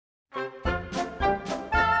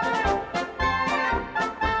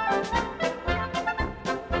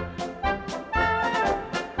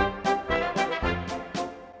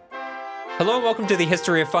Hello and welcome to the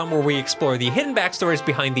History of Fun, where we explore the hidden backstories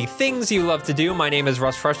behind the things you love to do. My name is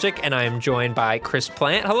Russ Frushtick, and I am joined by Chris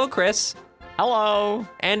Plant. Hello, Chris. Hello.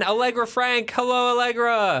 And Allegra Frank. Hello,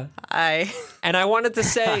 Allegra. Hi. And I wanted to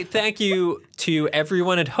say thank you to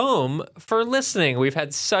everyone at home for listening. We've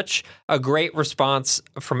had such a great response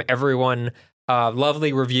from everyone.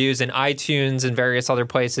 Lovely reviews in iTunes and various other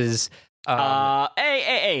places.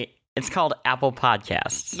 Hey. It's called Apple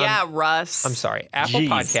Podcasts. Yeah, Russ. I'm sorry. Apple Jeez.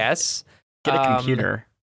 Podcasts. Get a computer.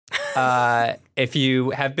 If you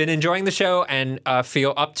have been enjoying the show and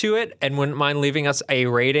feel up to it and wouldn't mind leaving us a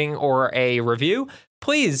rating or a review,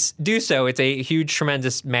 please do so. It's a huge,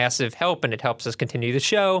 tremendous, massive help, and it helps us continue the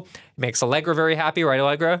show. It makes Allegra very happy, right,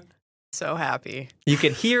 Allegra? So happy. You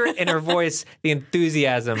can hear in her voice the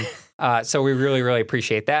enthusiasm. So we really, really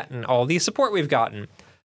appreciate that and all the support we've gotten.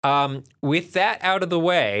 With that out of the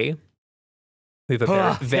way, we have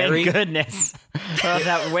a very thank goodness.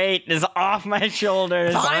 That weight is off my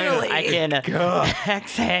shoulders. Finally. I can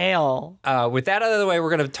exhale. With that out of the way, we're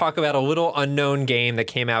going to talk about a little unknown game that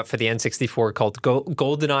came out for the N64 called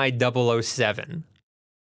GoldenEye 007.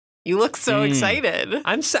 You look so excited.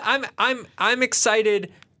 I'm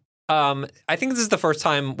excited. I think this is the first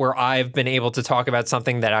time where I've been able to talk about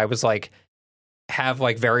something that I was have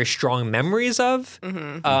very strong memories of.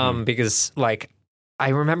 Because I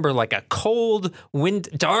remember a cold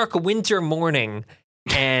dark winter morning,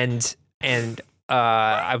 and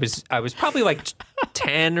I was probably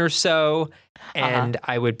 10 or so, and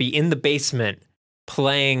I would be in the basement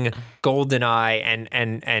playing GoldenEye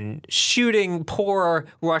and shooting poor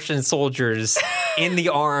Russian soldiers in the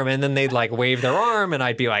arm, and then they'd wave their arm, and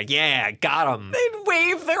I'd be like, "Yeah, got them." They'd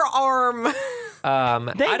wave their arm.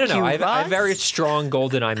 I don't know. I have very strong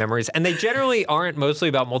GoldenEye memories, and they generally aren't mostly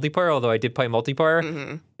about multiplayer, although I did play multiplayer.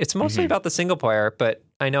 Mm-hmm. It's mostly about the single player, but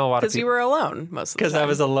I know a lot of people. Because you were alone most of the time. Because I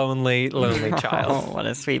was a lonely child. Oh, what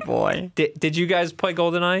a sweet boy. Did you guys play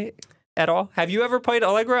GoldenEye at all? Have you ever played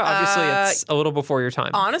Allegra? Obviously, it's a little before your time.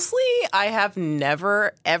 Honestly, I have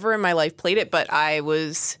never, ever in my life played it, but I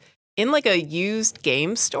was in a used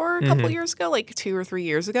game store a couple years ago, 2 or 3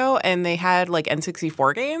 years ago, and they had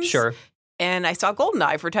N64 games. Sure. And I saw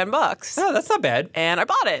GoldenEye for $10. Oh, that's not bad. And I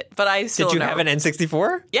bought it, but I still Did you have an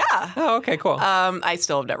N64? Yeah. Oh, okay, cool. I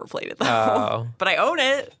still have never played it, though. Oh. But I own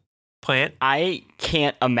it. Plant? I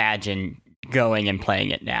can't imagine going and playing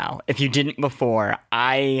it now. If you didn't before,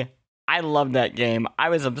 I love that game. I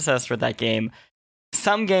was obsessed with that game.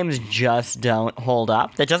 Some games just don't hold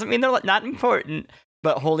up. That doesn't mean they're not important.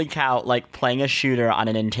 But holy cow, playing a shooter on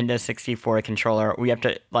a Nintendo 64 controller, we have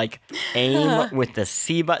to aim with the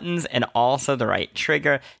C buttons and also the right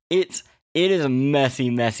trigger. It is a messy,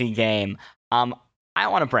 messy game. I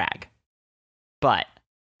don't want to brag, but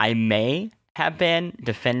I may have been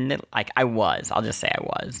defended. I'll just say I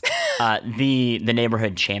was the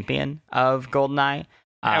neighborhood champion of GoldenEye.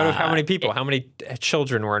 Out of how many people? How many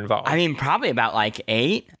children were involved? I mean, probably about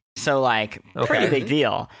 8. So pretty big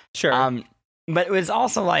deal. Sure. But it was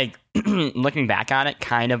also looking back on it,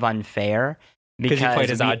 kind of unfair because you played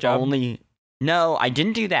his odd job. No, I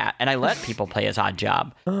didn't do that, and I let people play his odd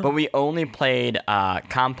job. But we only played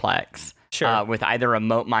complex, with either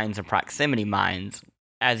remote mines or proximity mines,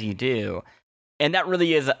 as you do, and that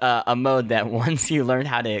really is a mode that once you learn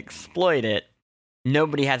how to exploit it,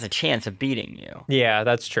 nobody has a chance of beating you. Yeah,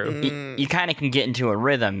 that's true. You kind of can get into a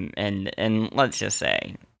rhythm, and let's just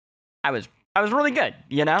say, I was really good,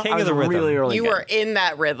 King I was of the rhythm. really, really You good. were in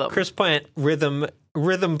that rhythm. Chris Plant, rhythm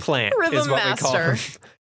plant Rhythm is what master. we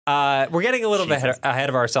call him. We're getting a little bit ahead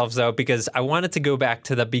of ourselves, though, because I wanted to go back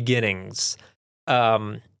to the beginnings.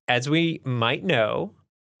 As we might know,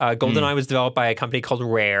 GoldenEye was developed by a company called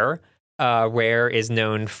Rare. Rare is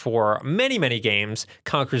known for many, many games.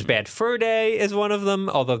 Conker's Bad Fur Day is one of them,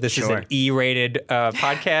 although this is an E-rated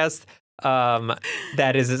podcast.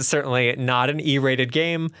 That is certainly not an E-rated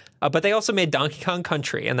game, but they also made Donkey Kong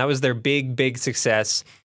Country, and that was their big, big success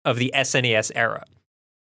of the SNES era.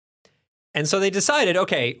 And so they decided,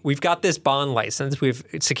 okay, we've got this Bond license. We've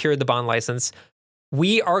secured the Bond license.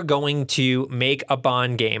 We are going to make a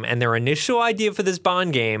Bond game. And their initial idea for this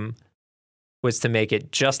Bond game was to make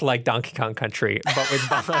it just like Donkey Kong Country, but with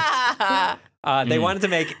Bond. They wanted to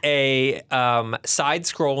make a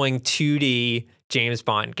side-scrolling 2D James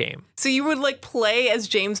Bond game. So you would play as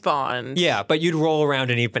James Bond. Yeah, but you'd roll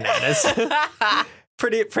around and eat bananas.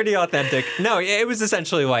 Pretty authentic. No, it was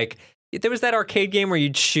essentially there was that arcade game where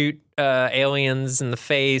you'd shoot aliens in the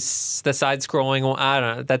face, the side-scrolling. Well, I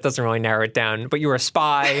don't know. That doesn't really narrow it down. But you were a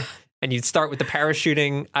spy, and you'd start with the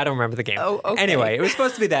parachuting. I don't remember the game. Oh, okay. Anyway, it was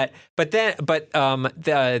supposed to be that. But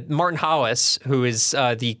the Martin Hollis, who is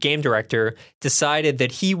the game director, decided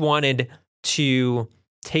that he wanted to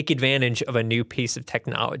take advantage of a new piece of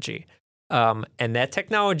technology. And that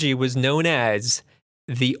technology was known as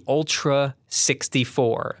the Ultra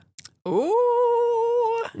 64. Ooh.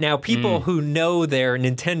 Now, people who know their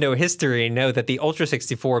Nintendo history know that the Ultra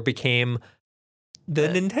 64 became the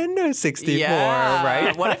Nintendo 64,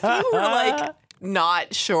 right? What if you were like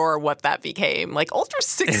not sure what that became? Like Ultra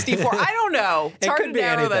 64? I don't know. It's hard to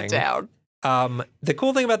narrow that down. The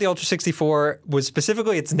cool thing about the Ultra 64 was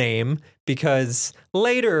specifically its name, because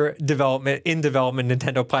later development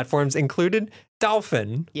Nintendo platforms included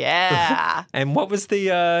Dolphin. Yeah. And what was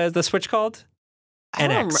the Switch called?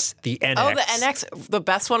 NX. The NX. Oh, the NX. The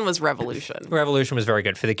best one was Revolution. Revolution was very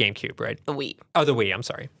good for the GameCube, right? The Wii. Oh, the Wii. I'm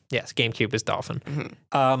sorry. Yes, GameCube is Dolphin.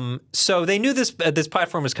 So they knew this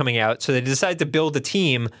platform was coming out, so they decided to build a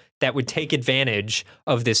team that would take advantage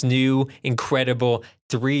of this new, incredible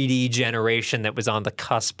 3D generation that was on the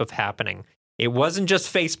cusp of happening. It wasn't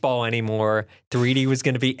just Faceball anymore. 3D was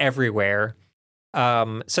going to be everywhere.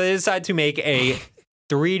 So they decided to make a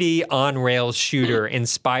 3D on-rails shooter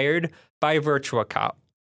inspired by Virtua Cop.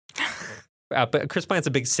 But Chris Plant's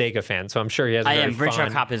a big Sega fan, so I'm sure he has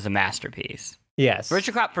Virtua Cop is a masterpiece. Yes.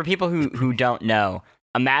 Virtua Cop, for people who don't know,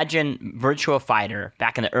 imagine Virtua Fighter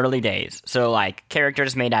back in the early days. So, like,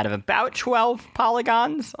 characters made out of about 12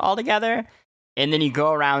 polygons altogether. And then you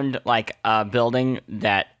go around, like, a building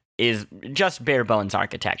that is just bare bones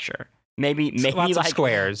architecture. Maybe lots like of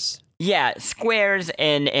squares. Yeah, squares,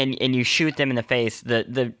 and you shoot them in the face.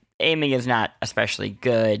 The aiming is not especially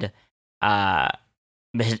good.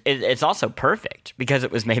 It's also perfect because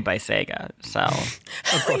it was made by Sega. So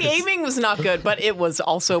the aiming was not good, but it was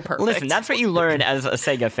also perfect. Listen, that's what you learn as a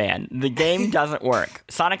Sega fan. The game doesn't work.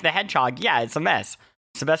 Sonic the Hedgehog, yeah, it's a mess.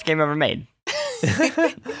 It's the best game ever made.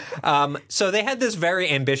 So they had this very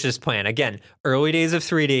ambitious plan. Again, early days of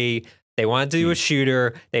 3D. They wanted to do a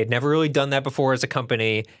shooter. They had never really done that before as a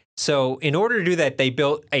company. So in order to do that, they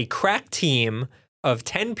built a crack team of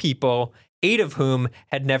 10 people, 8 of whom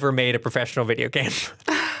had never made a professional video game.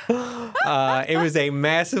 It was a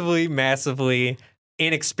massively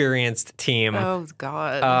inexperienced team. Oh,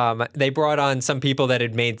 God. They brought on some people that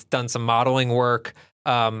had done some modeling work,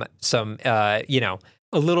 a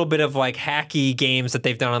little bit of like hacky games that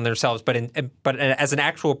they've done on themselves. But as an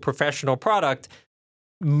actual professional product,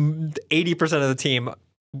 80% of the team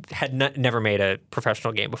had never made a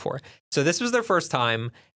professional game before. So this was their first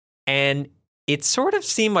time, and it sort of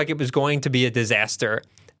seemed like it was going to be a disaster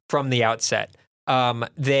from the outset.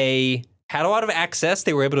 They had a lot of access.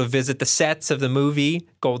 They were able to visit the sets of the movie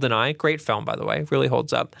GoldenEye. Great film, by the way. Really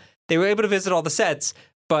holds up. They were able to visit all the sets,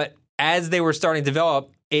 but as they were starting to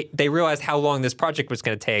develop, they realized how long this project was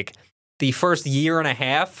going to take. The first year and a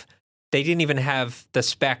half, they didn't even have the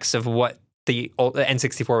specs of what the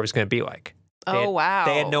N64 was going to be like. Wow.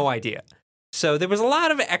 They had no idea. So there was a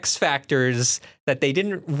lot of X factors that they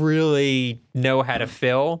didn't really know how to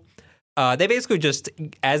fill. They basically just,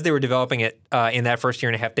 as they were developing it in that first year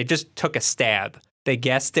and a half, they just took a stab. They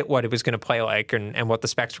guessed at what it was going to play like and what the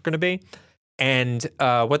specs were going to be. And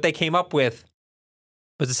what they came up with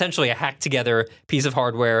was essentially a hacked together piece of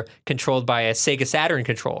hardware controlled by a Sega Saturn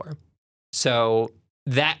controller. So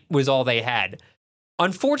that was all they had.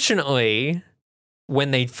 Unfortunately,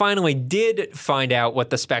 when they finally did find out what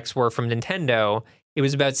the specs were from Nintendo, it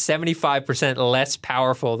was about 75% less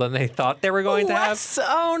powerful than they thought they were going to have.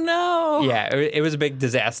 Oh, no. Yeah, it was a big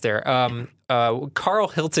disaster. Carl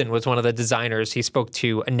Hilton was one of the designers. He spoke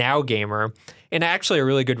to a Now Gamer, and actually a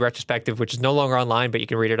really good retrospective, which is no longer online, but you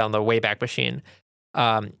can read it on the Wayback Machine.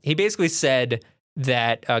 He basically said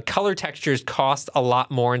that color textures cost a lot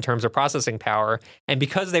more in terms of processing power, and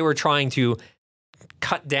because they were trying to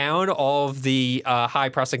cut down all of the high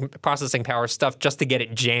processing power stuff just to get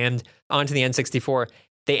it jammed onto the N64,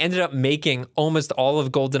 they ended up making almost all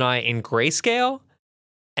of GoldenEye in grayscale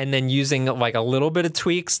and then using like a little bit of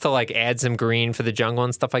tweaks to like add some green for the jungle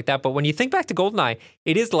and stuff like that. But when you think back to GoldenEye,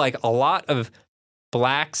 it is like a lot of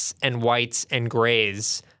blacks and whites and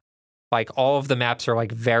grays. Like all of the maps are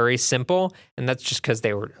like very simple, and that's just because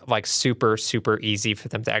they were like super, super easy for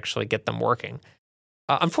them to actually get them working.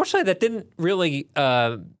 Unfortunately, that didn't really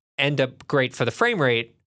end up great for the frame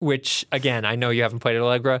rate, which, again, I know you haven't played it,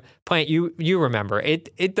 Allegra. Plant, you remember.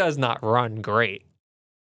 It does not run great.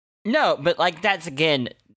 No, but, like, that's, again,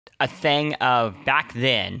 a thing of back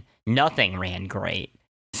then, nothing ran great.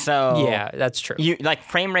 So yeah, that's true.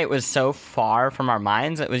 Frame rate was so far from our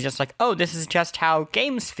minds, it was just like, oh, this is just how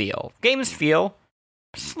games feel. Games feel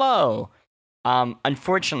slow.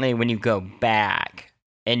 Unfortunately, when you go back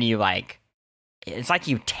and you, like, it's like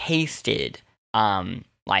you tasted,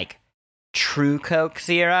 like, True Coke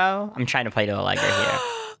Zero. I'm trying to play to Allegra here.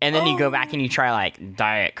 And then you go back and you try like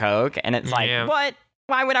Diet Coke, and it's like, what?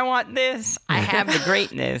 Why would I want this? I have the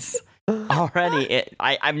greatness already.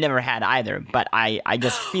 I've never had either, but I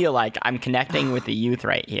just feel like I'm connecting with the youth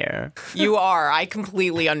right here. You are. I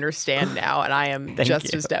completely understand now, and I am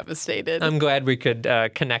just as devastated. I'm glad we could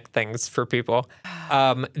connect things for people.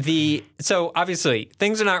 So obviously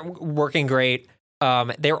things are not working great.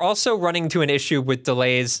 They're also running to an issue with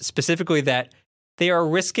delays, specifically that they are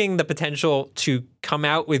risking the potential to come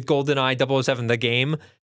out with GoldenEye 007, the game,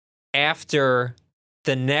 after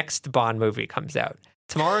the next Bond movie comes out.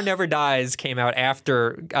 Tomorrow Never Dies came out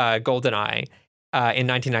after GoldenEye in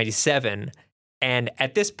 1997. And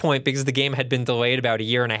at this point, because the game had been delayed about a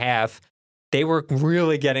year and a half, they were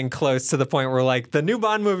really getting close to the point where like the new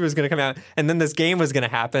Bond movie was going to come out and then this game was going to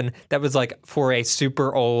happen. That was like for a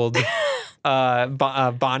super old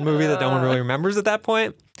Bond movie that no one really remembers at that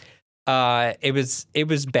point. It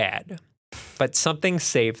was bad, but something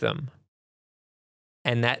saved them.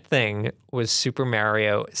 And that thing was Super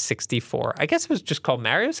Mario 64. I guess it was just called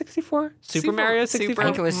Mario 64? Super Mario 64? I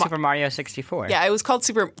think it was Super Mario 64. Yeah, it was called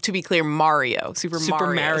to be clear, Mario. Super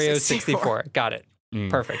Mario 64. Got it.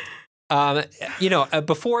 Perfect.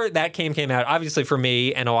 Before that came out, obviously for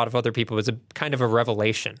me and a lot of other people, it was a kind of a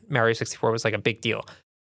revelation. Mario 64 was like a big deal.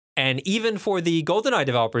 And even for the GoldenEye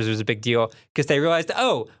developers, it was a big deal because they realized,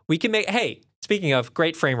 we can make, hey, speaking of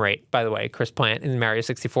great frame rate, by the way, Chris Plant in Mario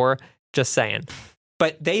 64, just saying.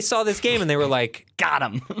 But they saw this game and they were like, got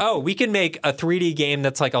him. We can make a 3D game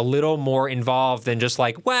that's like a little more involved than just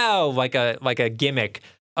like, wow, like a gimmick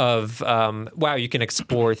of, you can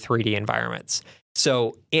explore 3D environments.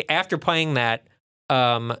 So after playing that,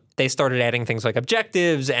 they started adding things like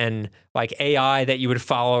objectives and like AI that you would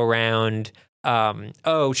follow around.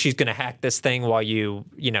 She's going to hack this thing while you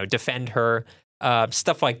defend her,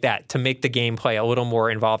 stuff like that to make the gameplay a little more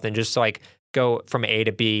involved than just like go from A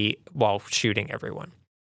to B while shooting everyone.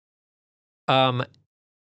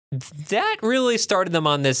 That really started them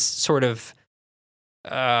on this sort of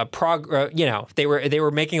they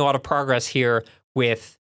were making a lot of progress here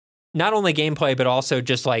with not only gameplay but also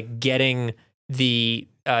just like getting the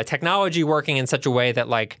technology working in such a way that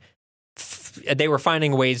like they were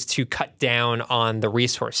finding ways to cut down on the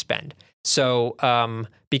resource spend. So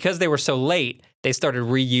because they were so late, they started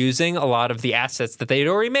reusing a lot of the assets that they'd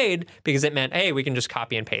already made because it meant, hey, we can just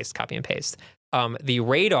copy and paste. The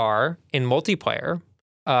radar in multiplayer,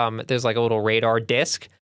 there's like a little radar disc.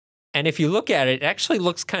 And if you look at it, it actually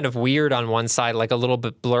looks kind of weird on one side, like a little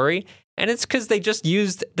bit blurry. And it's because they just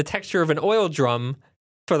used the texture of an oil drum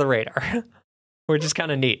for the radar, which is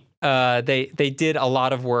kind of neat. They did a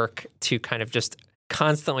lot of work to kind of just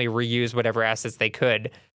constantly reuse whatever assets they could,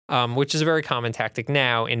 which is a very common tactic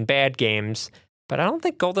now in bad games. But I don't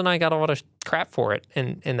think GoldenEye got a lot of crap for it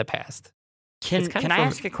in the past. Can I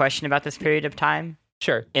ask a question about this period of time?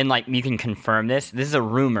 Sure. And like you can confirm this. This is a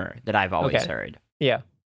rumor that I've always heard. Yeah.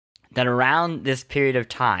 That around this period of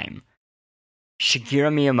time,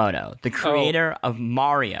 Shigeru Miyamoto, the creator of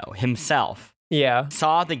Mario himself,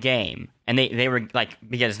 saw the game and they were like,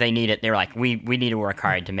 because they were like, we need to work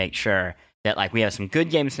hard to make sure that like we have some good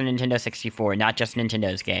games for Nintendo 64, not just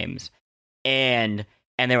Nintendo's games. And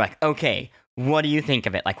they were like, okay, what do you think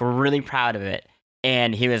of it? Like, we're really proud of it.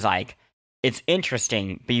 And he was like, it's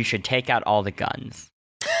interesting, but you should take out all the guns.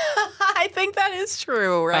 I think that is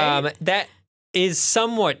true, right? That is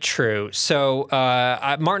somewhat true. So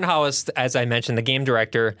Martin Hollis, as I mentioned, the game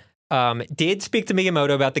director, did speak to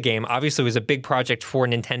Miyamoto about the game. Obviously, it was a big project for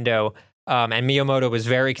Nintendo, and Miyamoto was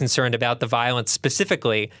very concerned about the violence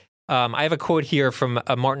specifically. I have a quote here from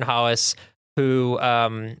Martin Hollis, who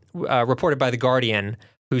reported by The Guardian,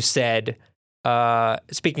 who said,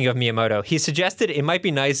 speaking of Miyamoto, he suggested it might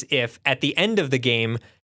be nice if, at the end of the game,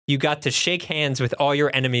 you got to shake hands with all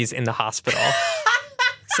your enemies in the hospital.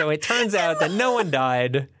 So it turns out that no one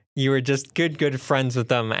died. You were just good friends with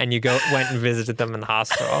them, and you went and visited them in the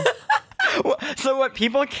hospital. So what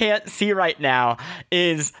people can't see right now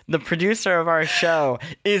is the producer of our show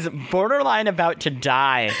is borderline about to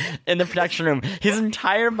die in the production room. His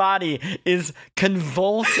entire body is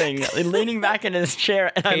convulsing, leaning back in his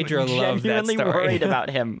chair, and Pedro I'm genuinely worried about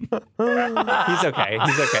him. He's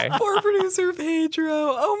okay. Poor producer Pedro.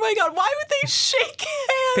 Oh my God, why would they shake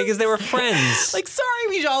hands? Because they were friends. Like, sorry,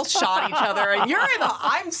 we all shot each other, and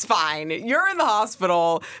I'm fine. You're in the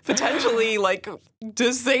hospital, potentially like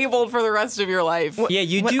disabled for the rest of your life. Yeah,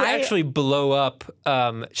 you do actually blow up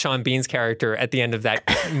Sean Bean's character at the end of that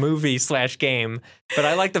movie / game. But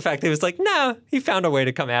I like the fact that he was like, no, he found a way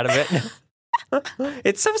to come out of it.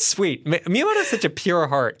 It's so sweet. Miyamoto's such a pure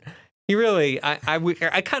heart. He really,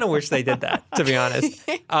 I kind of wish they did that, to be honest.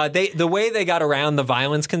 The way they got around the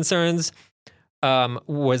violence concerns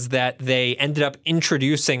was that they ended up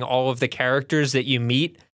introducing all of the characters that you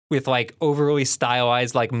meet with like overly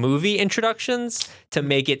stylized like movie introductions to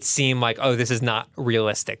make it seem like, oh, this is not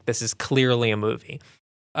realistic. This is clearly a movie.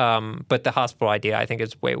 But the hospital idea, I think,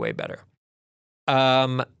 is way, way better.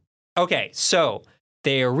 Okay, so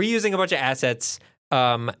they are reusing a bunch of assets.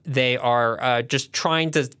 They are just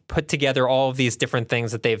trying to put together all of these different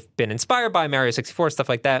things that they've been inspired by, Mario 64, stuff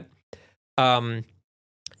like that.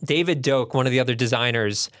 David Doak, one of the other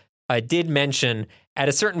designers, did mention at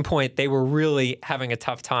a certain point they were really having a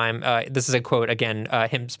tough time. This is a quote, again,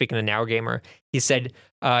 him speaking to Now Gamer. He said,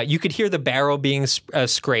 you could hear the barrel being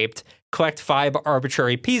scraped, collect 5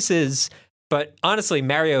 arbitrary pieces, but honestly,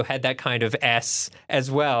 Mario had that kind of S as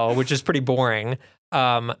well, which is pretty boring.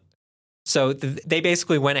 So they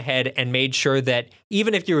basically went ahead and made sure that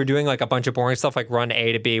even if you were doing like a bunch of boring stuff like run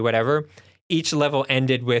A to B, whatever, each level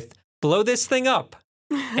ended with blow this thing up.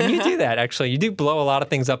 And you do that, actually. You do blow a lot of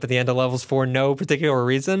things up at the end of levels for no particular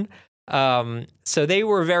reason. So they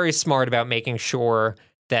were very smart about making sure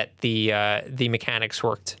that the mechanics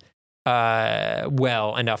worked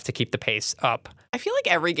well enough to keep the pace up. I feel like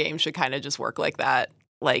every game should kind of just work like that.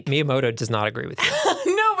 Like Miyamoto does not agree with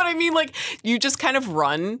you. No, but I mean, like, you just kind of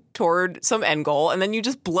run toward some end goal, and then you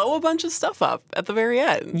just blow a bunch of stuff up at the very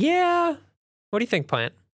end. Yeah. What do you think,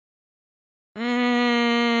 Plant?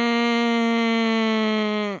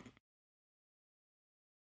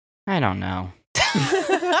 I don't know.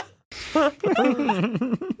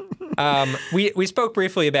 We spoke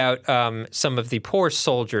briefly about some of the poor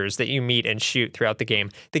soldiers that you meet and shoot throughout the game.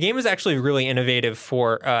 The game was actually really innovative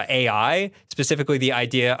for AI. Specifically, the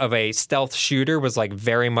idea of a stealth shooter was like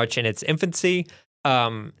very much in its infancy.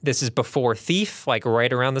 This is before Thief, like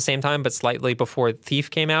right around the same time, but slightly before Thief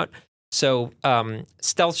came out. So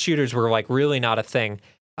stealth shooters were like really not a thing.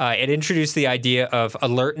 It introduced the idea of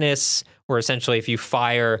alertness, where essentially if you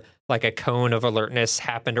fire, like a cone of alertness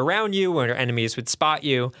happened around you where enemies would spot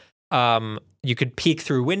you. You could peek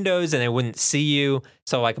through windows and they wouldn't see you.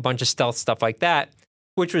 So like a bunch of stealth stuff like that,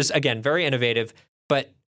 which was, again, very innovative.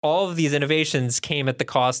 But all of these innovations came at the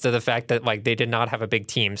cost of the fact that like they did not have a big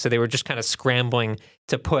team. So they were just kind of scrambling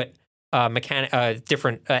to put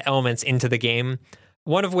different elements into the game,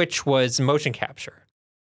 one of which was motion capture.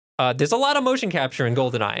 There's a lot of motion capture in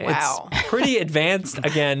GoldenEye. Wow. It's pretty advanced,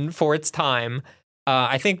 again, for its time.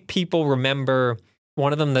 I think people remember,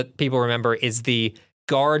 one of them that people remember is the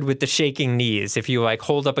guard with the shaking knees. If you like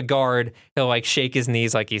hold up a guard, he'll like shake his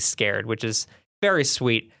knees like he's scared, which is very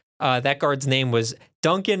sweet. That guard's name was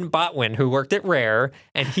Duncan Botwin, who worked at Rare,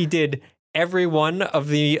 and he did every one of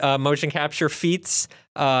the motion capture feats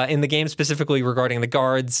in the game, specifically regarding the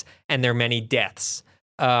guards and their many deaths.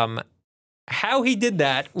 How he did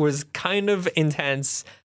that was kind of intense.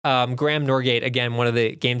 Graham Norgate, again, one of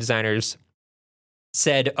the game designers,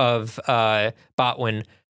 said of Botwin,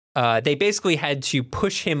 they basically had to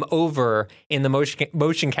push him over in the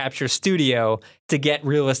motion capture studio to get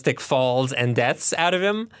realistic falls and deaths out of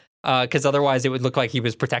him, because otherwise it would look like he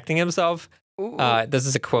was protecting himself. This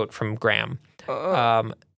is a quote from Graham.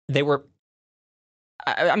 They were...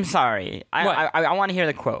 I'm sorry. I want to hear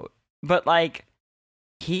the quote. But, like,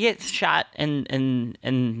 he gets shot in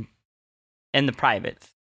the privates.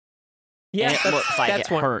 Yeah, and it looks like it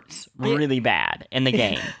hurts really bad in the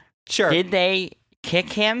game. Sure. Did they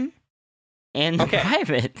kick him in the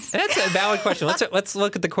privates? That's a valid question. Let's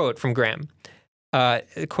look at the quote from Graham.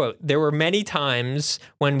 Quote, there were many times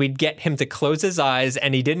when we'd get him to close his eyes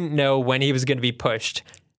and he didn't know when he was going to be pushed.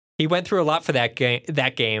 He went through a lot for that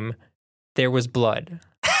game. There was blood.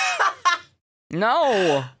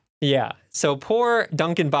 No. Yeah. So poor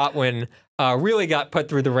Duncan Botwin really got put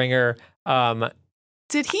through the ringer.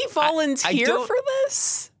 Did he volunteer for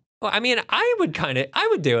this? Well, I mean, I would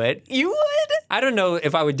do it. You would? I don't know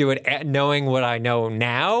if I would do it knowing what I know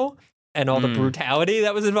now and all the brutality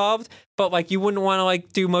that was involved, but like you wouldn't want to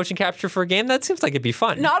like do motion capture for a game. That seems like it'd be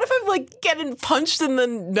fun. Not if I'm like getting punched in the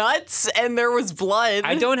nuts and there was blood.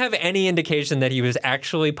 I don't have any indication that he was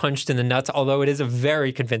actually punched in the nuts, although it is a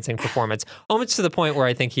very convincing performance, almost to the point where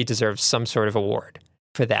I think he deserves some sort of award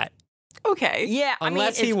for that. Okay. Yeah,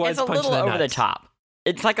 Unless I mean, he was it's a punched little in the over the nuts. top.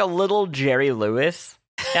 It's like a little Jerry Lewis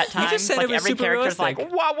at times. You just said like it was every super character's realistic.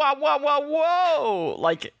 like, whoa, whoa, whoa, whoa, whoa.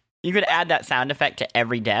 Like, you could add that sound effect to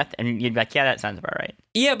every death, and you'd be like, yeah, that sounds about right.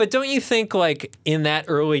 Yeah, but don't you think, like, in that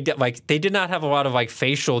early, like, they did not have a lot of, like,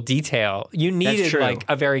 facial detail. You needed, like,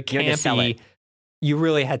 a very campy... You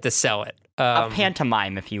really had to sell it. A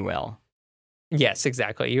pantomime, if you will. Yes,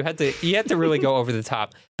 exactly. You had to really go over the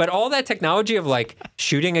top. But all that technology of like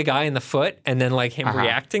shooting a guy in the foot and then like him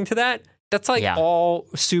reacting to that, that's like all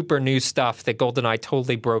super new stuff that GoldenEye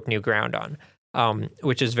totally broke new ground on,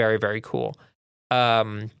 which is very, very cool.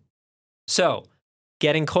 So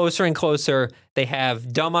getting closer and closer, they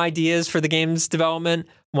have dumb ideas for the game's development,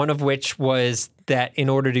 one of which was that in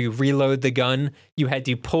order to reload the gun, you had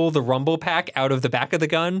to pull the rumble pack out of the back of the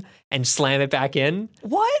gun and slam it back in.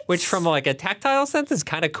 What? Which from like a tactile sense is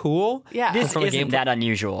kind of cool. Yeah. This isn't that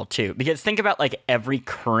unusual, too, because think about like every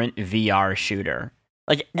current VR shooter.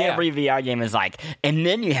 Like every VR game is like, and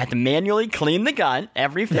then you have to manually clean the gun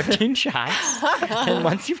every 15 shots. And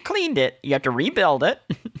once you've cleaned it, you have to rebuild it.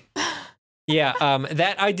 Yeah,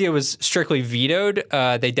 that idea was strictly vetoed.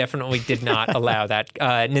 They definitely did not allow that.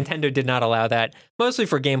 Nintendo did not allow that, mostly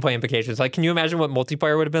for gameplay implications. Like, can you imagine what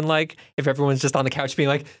multiplayer would have been like if everyone's just on the couch being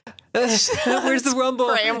like, where's the rumble?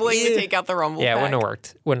 Scrambling to take out the rumble Yeah, pack. it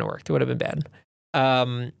wouldn't have worked. It would have been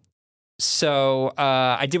bad. So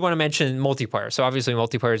I did want to mention multiplayer. So obviously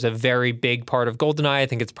multiplayer is a very big part of GoldenEye. I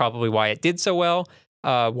think it's probably why it did so well,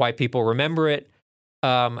 why people remember it.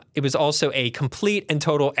 It was also a complete and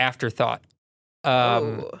total afterthought.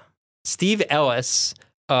 Steve Ellis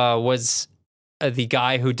was the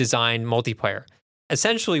guy who designed multiplayer.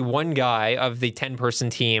 Essentially, one guy of the 10-person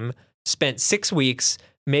team spent 6 weeks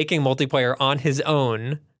making multiplayer on his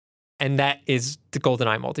own, and that is the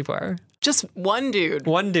GoldenEye multiplayer. Just one dude.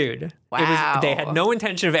 One dude. Wow. They had no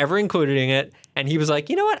intention of ever including it, and he was like,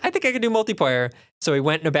 you know what? I think I could do multiplayer. So he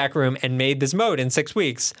went in a back room and made this mode in 6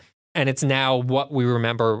 weeks, and it's now what we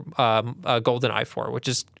remember GoldenEye for, which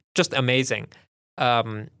is just amazing.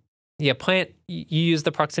 Plant, you use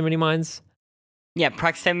the proximity mines? Yeah,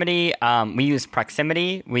 proximity. We used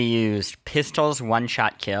proximity. We used pistols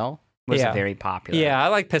one-shot kill. Was very popular. Yeah, I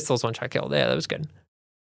like pistols one-shot kill. Yeah, that was good.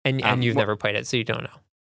 And you've never played it, so you don't know.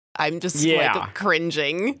 I'm just like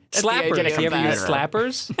cringing. Slappers. Did you ever use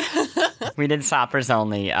slappers? We did slappers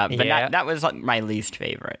only, but that was like my least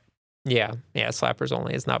favorite. Yeah, slappers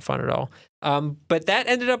only is not fun at all. But that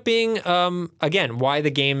ended up being, again, why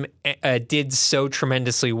the game did so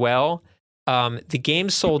tremendously well. The game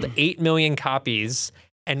sold 8 million copies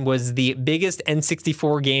and was the biggest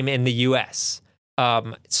N64 game in the U.S.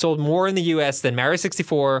 It sold more in the U.S. than Mario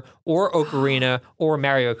 64 or Ocarina or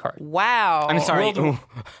Mario Kart. Wow. I'm sorry.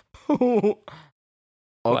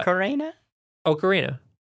 Ocarina? Ocarina.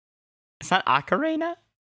 It's not Ocarina?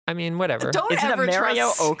 I mean, whatever. Is it a Mario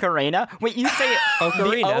Ocarina? Wait, you say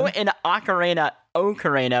Ocarina. The O in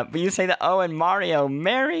Ocarina, but you say the O in Mario.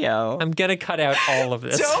 I'm going to cut out all of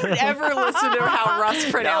this. Don't ever listen to how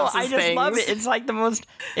Russ pronounces things. I just love it. It's like the most,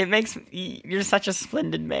 you're such a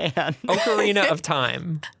splendid man. Ocarina of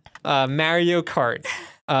Time. Mario Kart.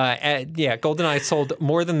 GoldenEye sold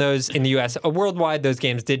more than those in the U.S. Worldwide, those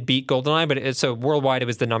games did beat GoldenEye, but so worldwide it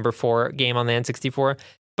was the number 4 game on the N64.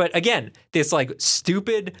 But again, this like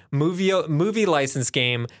stupid movie license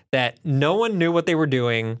game that no one knew what they were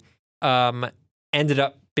doing ended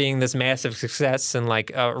up being this massive success and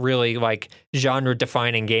like a really like genre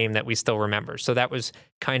defining game that we still remember. So that was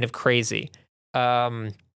kind of crazy.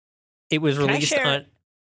 It was released on.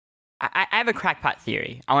 I have a crackpot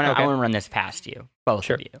theory. I want to run this past you, both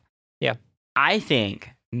of you. Yeah, I think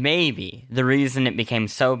maybe the reason it became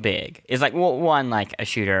so big is like, well, one, like a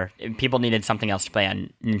shooter. People needed something else to play on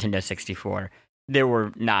Nintendo 64. There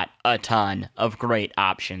were not a ton of great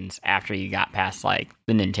options after you got past like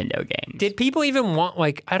the Nintendo games. Did people even want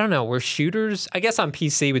like, I don't know, were shooters? I guess on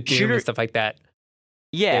PC with Doom and stuff like that.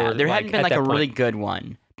 Yeah, there hadn't been like a really good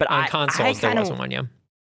one. But on consoles, there wasn't one, yeah.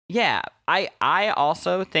 Yeah, I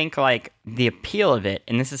also think like the appeal of it,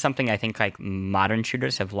 and this is something I think like modern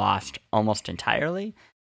shooters have lost almost entirely,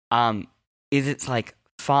 is it's like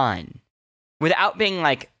fun without being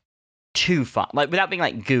like too fun, like without being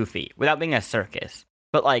like goofy, without being a circus.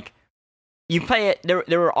 But like you play it,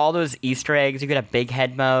 there were all those Easter eggs. You could have big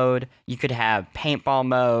head mode, you could have paintball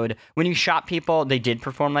mode. When you shot people, they did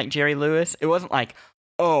perform like Jerry Lewis. It wasn't like,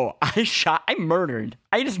 oh, I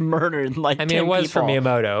just murdered like 10 it was people. for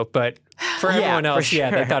Miyamoto, but for everyone else,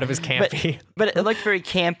 sure. They thought it was campy. But it looked very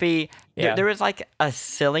campy. Yeah. There was like a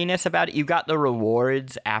silliness about it. You got the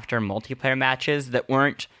rewards after multiplayer matches that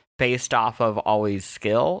weren't based off of always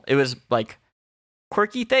skill. It was like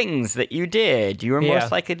quirky things that you did. You were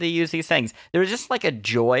most likely to use these things. There was just like a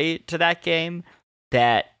joy to that game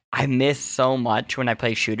that I miss so much when I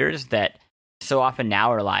play shooters that so often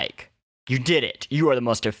now are like, you did it. You are the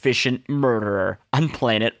most efficient murderer on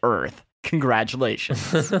planet Earth.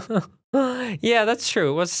 Congratulations. Yeah, that's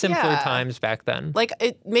true. It was simpler Yeah. times back then. Like,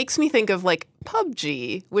 it makes me think of like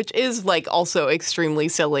PUBG, which is like also extremely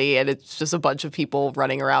silly, and it's just a bunch of people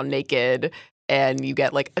running around naked, and you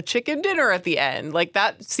get like a chicken dinner at the end. Like,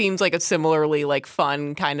 that seems like a similarly like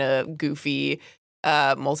fun, kind of goofy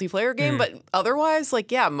multiplayer game. But otherwise,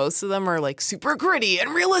 like, yeah, most of them are like super gritty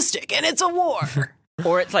and realistic, and it's a war.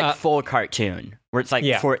 Or it's like full cartoon, where it's like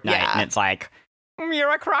Fortnite, Yeah. and it's like,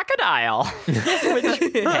 you're a crocodile.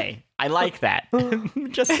 Which, hey, I like that.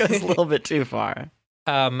 Just goes a little bit too far.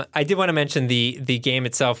 I did want to mention the game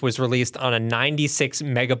itself was released on a 96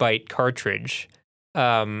 megabyte cartridge in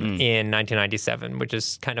 1997, which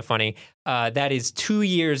is kind of funny. That is 2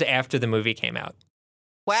 years after the movie came out.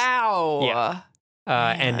 Wow. Yeah.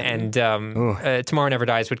 Tomorrow Never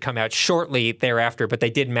Dies would come out shortly thereafter, but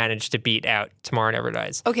they did manage to beat out Tomorrow Never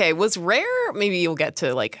Dies. Okay, was Rare, maybe you'll get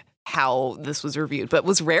to like how this was reviewed, but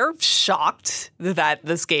was Rare shocked that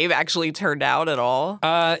this game actually turned out at all?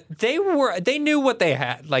 They knew what they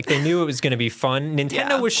had. Like, they knew it was going to be fun.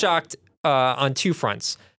 Nintendo was shocked on two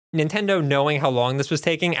fronts. Nintendo, knowing how long this was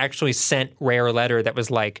taking, actually sent Rare a letter that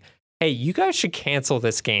was like, hey, you guys should cancel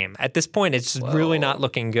this game. At this point, it's really not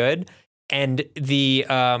looking good. And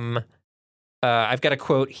I've got a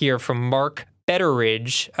quote here from Mark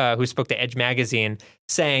Betteridge, who spoke to Edge Magazine,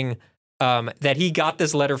 saying that he got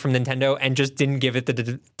this letter from Nintendo and just didn't give it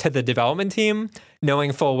to the development team,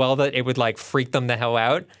 knowing full well that it would like freak them the hell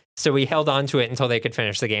out. So he held on to it until they could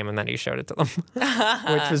finish the game, and then he showed it to them,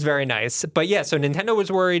 which was very nice. But yeah, so Nintendo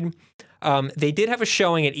was worried. They did have a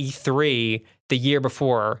showing at E3 the year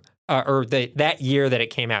before, that year that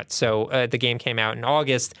it came out. So the game came out in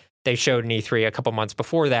August. They showed an E3 a couple months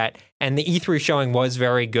before that, and the E3 showing was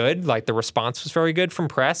very good. Like, the response was very good from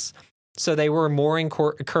press. So they were more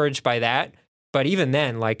encouraged by that. But even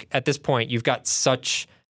then, like, at this point, you've got such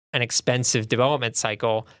an expensive development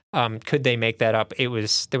cycle. Could they make that up? There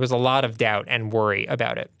was a lot of doubt and worry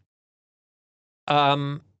about it.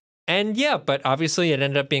 And yeah, but obviously it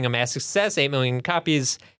ended up being a massive success, 8 million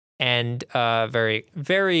copies, and very,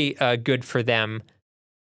 very good for them.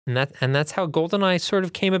 And that's how GoldenEye sort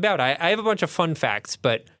of came about. I have a bunch of fun facts,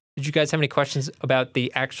 but did you guys have any questions about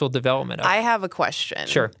the actual development of it? I have a question.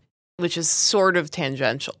 Sure. Which is sort of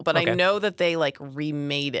tangential, but Okay. I know that they like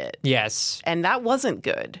remade it. Yes. And that wasn't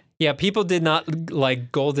good. Yeah, people did not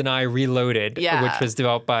like GoldenEye Reloaded, which was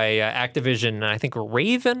developed by Activision and I think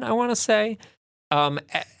Raven, I want to say.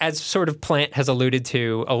 As sort of Plant has alluded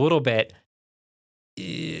to a little bit,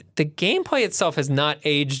 the gameplay itself has not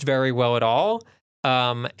aged very well at all.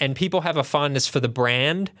 And people have a fondness for the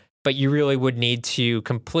brand, but you really would need to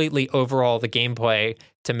completely overhaul the gameplay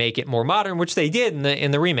to make it more modern, which they did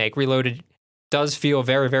in the remake. Reloaded does feel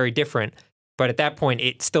very, very different, but at that point,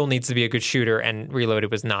 it still needs to be a good shooter, and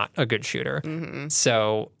Reloaded was not a good shooter. Mm-hmm.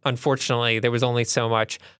 So, unfortunately, there was only so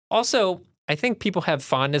much. Also, I think people have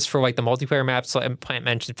fondness for like the multiplayer maps, like Plant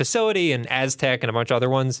mentioned Facility and Aztec and a bunch of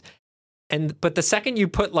other ones. But the second you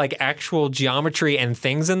put like actual geometry and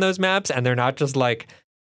things in those maps, and they're not just like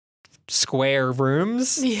square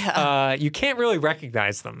rooms, you can't really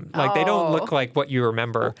recognize them. Like, they don't look like what you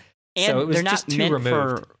remember. And so it was they're not just too meant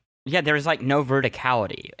removed. there's like no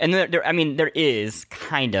verticality. And there is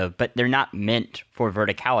kind of, but they're not meant for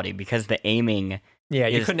verticality because the aiming Yeah,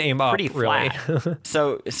 you is couldn't aim up, pretty really. flat.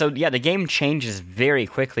 So yeah, the game changes very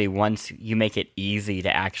quickly once you make it easy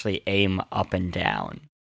to actually aim up and down.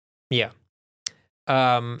 Yeah.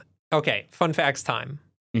 Okay, fun facts time.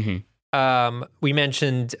 Mm-hmm. We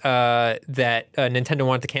mentioned that Nintendo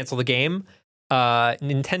wanted to cancel the game.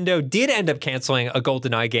 Nintendo did end up canceling a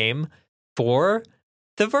GoldenEye game for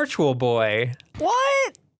the Virtual Boy.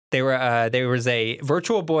 What? There was a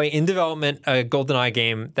Virtual Boy in development, a GoldenEye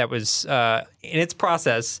game that was in its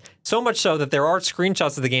process, so much so that there are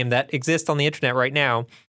screenshots of the game that exist on the internet right now,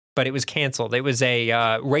 but it was canceled. It was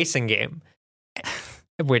a racing game,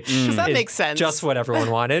 which Does that is make sense? just what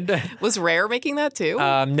everyone wanted. Was Rare making that too?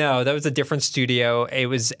 No, that was a different studio. It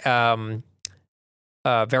was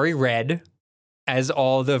very red, as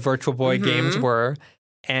all the Virtual Boy games were.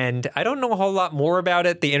 And I don't know a whole lot more about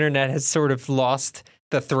it. The internet has sort of lost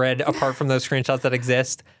the thread apart from those screenshots that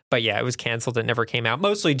exist. But yeah, it was canceled. It never came out,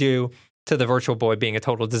 mostly due to the Virtual Boy being a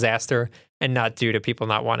total disaster and not due to people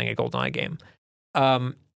not wanting a GoldenEye game.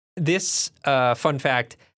 This fun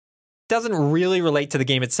fact doesn't really relate to the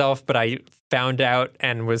game itself, but I found out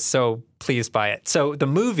and was so pleased by it. So the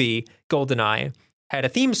movie GoldenEye had a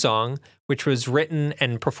theme song, which was written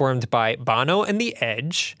and performed by Bono and The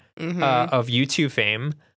Edge of U2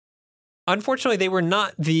 fame. Unfortunately, they were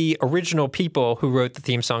not the original people who wrote the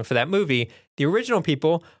theme song for that movie. The original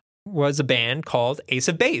people was a band called Ace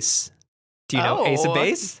of Base. Do you know Ace of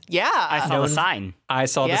Base? Yeah. I saw the sign. I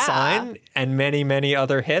saw the sign and many, many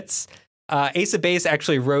other hits. Ace of Base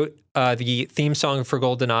actually wrote the theme song for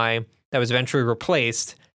GoldenEye that was eventually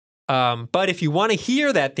replaced. But if you want to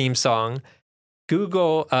hear that theme song,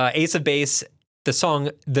 Google Ace of Base, the song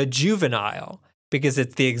The Juvenile, because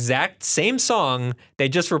it's the exact same song. They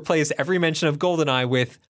just replace every mention of GoldenEye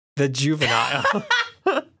with The Juvenile.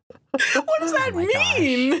 What does that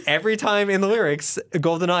mean? Gosh. Every time in the lyrics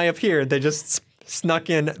GoldenEye appeared, they just snuck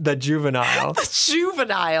in The Juvenile. The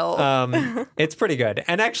Juvenile. It's pretty good.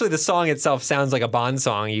 And actually the song itself sounds like a Bond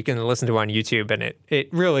song. You can listen to it on YouTube, and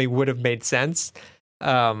it really would have made sense.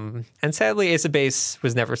 And sadly, Ace of Base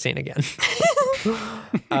was never seen again.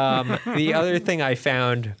 The other thing I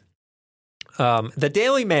found, the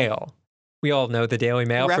Daily Mail. We all know the Daily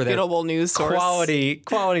Mail Reputable for their news source.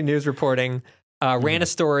 quality news reporting. Ran a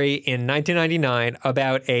story in 1999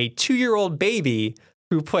 about a 2-year-old baby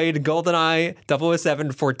who played GoldenEye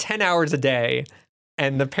 007 for 10 hours a day.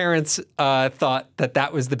 And the parents thought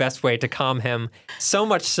that was the best way to calm him, so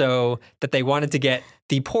much so that they wanted to get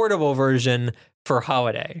the portable version for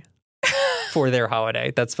holiday, for their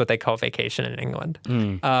holiday. That's what they call vacation in England.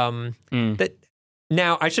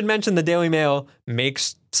 Now, I should mention the Daily Mail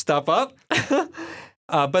makes stuff up,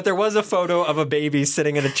 but there was a photo of a baby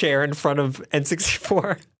sitting in a chair in front of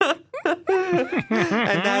N64.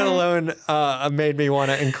 And that alone made me want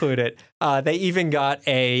to include it. They even got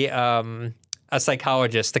a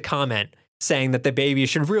psychologist to comment saying that the baby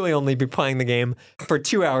should really only be playing the game for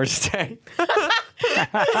 2 hours a day.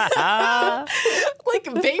 Like,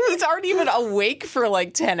 babies aren't even awake for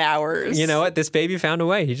like 10 hours. You know what? This baby found a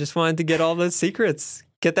way. He just wanted to get all those secrets,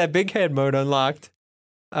 get that big head mode unlocked.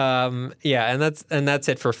 Yeah, and that's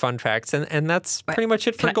it for fun facts, and that's pretty much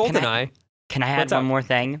it for GoldenEye. Can I add one more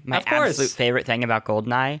thing? My absolute favorite thing about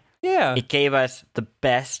GoldenEye? Yeah. It gave us the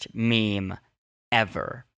best meme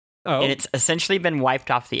ever. Oh. And it's essentially been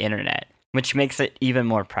wiped off the internet, which makes it even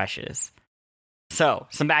more precious. So,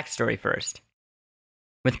 some backstory first.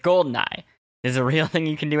 With GoldenEye, there's a real thing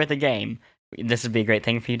you can do with the game. This would be a great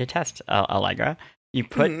thing for you to test, Allegra. You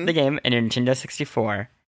put the game in a Nintendo 64,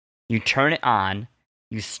 you turn it on,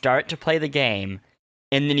 you start to play the game,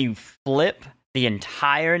 and then you flip the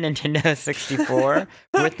entire Nintendo 64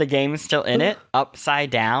 with the game still in it, upside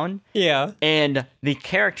down. Yeah. And the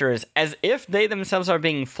characters, as if they themselves are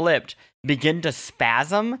being flipped, begin to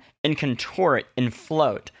spasm and contort and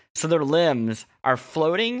float. So their limbs are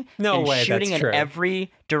floating shooting in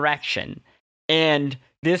every direction. And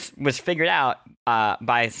this was figured out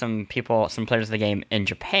by some players of the game in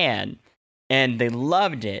Japan, and they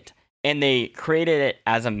loved it. And they created it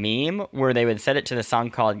as a meme where they would set it to the song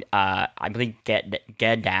called, I believe,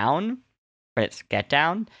 Get Down. But it's Get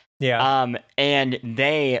Down. Yeah. And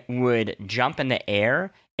they would jump in the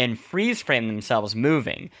air and freeze frame themselves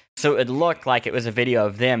moving. So it looked like it was a video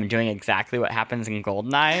of them doing exactly what happens in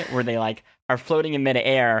GoldenEye, where they like are floating in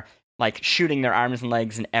midair, like shooting their arms and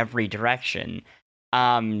legs in every direction.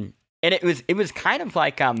 And it was kind of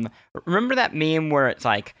like, remember that meme where it's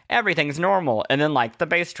like, everything's normal, and then like the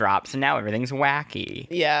bass drops, and now everything's wacky?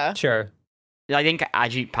 Yeah. Sure. I think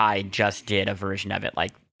Ajit Pai just did a version of it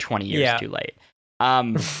like 20 years too late.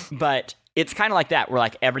 But it's kind of like that, where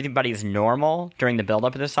like everybody's normal during the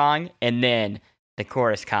build-up of the song, and then the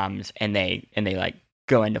chorus comes, and they like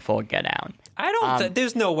go into full Get Down. I don't,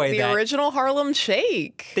 there's no way the original Harlem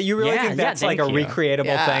Shake. That you really think that's like a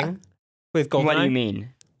recreatable thing with GoldenEye? What do you mean?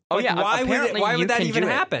 Oh, like, yeah. Why would that even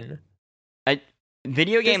happen?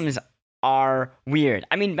 Video games are weird.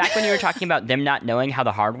 I mean, back when you were talking about them not knowing how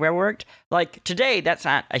the hardware worked, like today, that's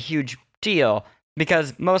not a huge deal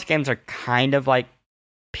because most games are kind of like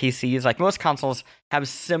PCs. Like most consoles have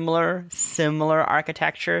similar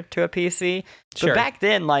architecture to a PC. Sure. But back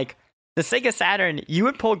then, like the Sega Saturn, you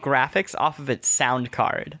would pull graphics off of its sound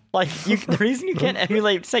card. Like the reason you can't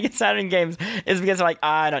emulate Sega Saturn games is because like,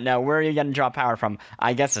 I don't know, where are you going to draw power from?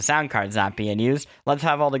 I guess the sound card's not being used. Let's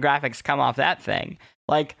have all the graphics come off that thing.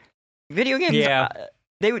 Like video games,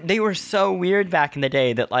 they were so weird back in the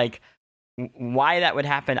day that like, why that would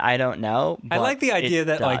happen, I don't know. I like the idea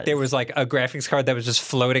that like there was like a graphics card that was just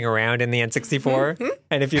floating around in the N64,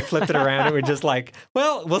 and if you flipped it around, it would just like,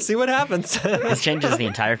 well, we'll see what happens. This changes the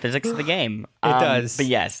entire physics of the game. It does. But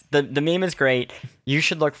yes, the meme is great. You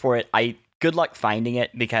should look for it. Good luck finding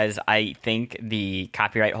it because I think the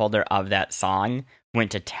copyright holder of that song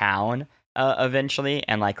went to town eventually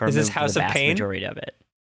and like removed the vast majority of it.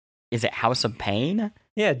 Is it House of Pain?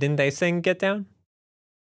 Yeah, didn't they sing Get Down?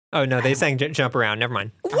 Oh, no, they sang Jump Around. Never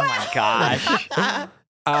mind. Oh, my gosh.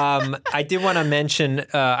 I did want to mention,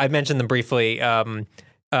 I mentioned them briefly,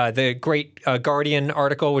 the great Guardian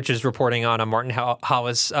article, which is reporting on a Martin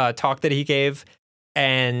Hollis talk that he gave.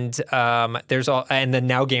 And there's and the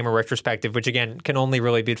Now Gamer retrospective, which again can only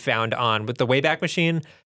really be found on with the Wayback Machine.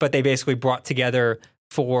 But they basically brought together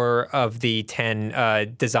 4 of the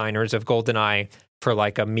 10 designers of GoldenEye for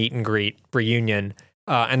like a meet and greet reunion.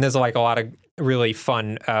 And there's like a lot of really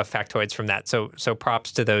fun factoids from that. So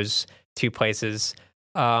props to those 2 places.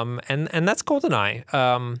 And that's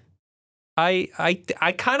GoldenEye.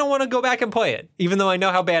 I kind of want to go back and play it, even though I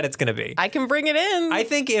know how bad it's going to be. I can bring it in. I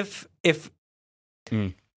think if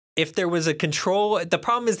there was a control, the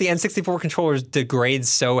problem is the N64 controllers degrade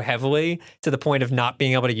so heavily to the point of not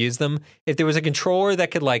being able to use them. If there was a controller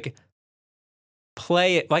that could like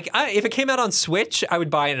play it, like if it came out on Switch, I would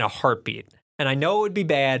buy it in a heartbeat. And I know it would be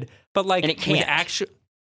bad, but like, and it can't.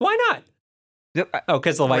 Why not? Oh,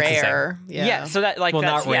 because the licensing. Rare, yeah. So that like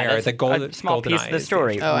that's not Rare. That's the a small piece of the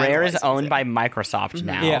story. Rare is owned by Microsoft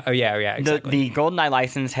now. Yeah. Oh, yeah. Exactly. The GoldenEye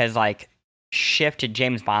license has like shifted.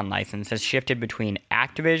 James Bond license has shifted between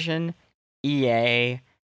Activision, EA,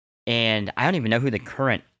 and I don't even know who the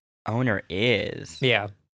current owner is. Yeah.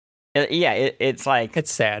 It's like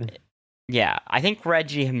it's sad. Yeah, I think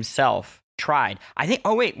Reggie himself tried. I think.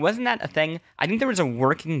 Oh wait, wasn't that a thing? I think there was a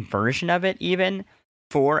working version of it even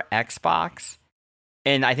for Xbox.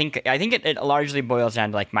 And I think it largely boils down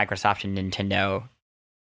to like Microsoft and Nintendo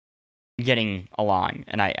getting along.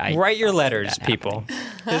 And I write your letters, people.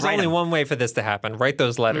 There's only one way for this to happen. Write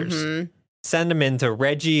those letters. Mm-hmm. Send them in to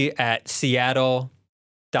Reggie@Seattle.com.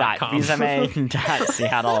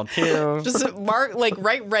 Seattle2. Just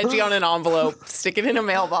write Reggie on an envelope, stick it in a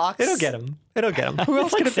mailbox. It'll get him. Who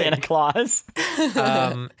else like Santa Claus?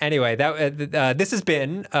 Anyway, this has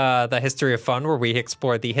been the History of Fun, where we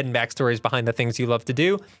explore the hidden backstories behind the things you love to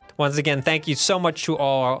do. Once again, thank you so much to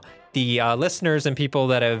all the listeners and people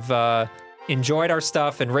that have enjoyed our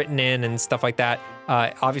stuff and written in and stuff like that.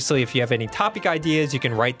 Obviously, if you have any topic ideas, you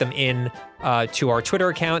can write them in to our Twitter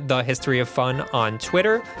account, The History of Fun on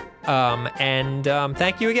Twitter. And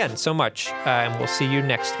thank you again so much, and we'll see you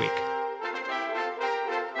next week.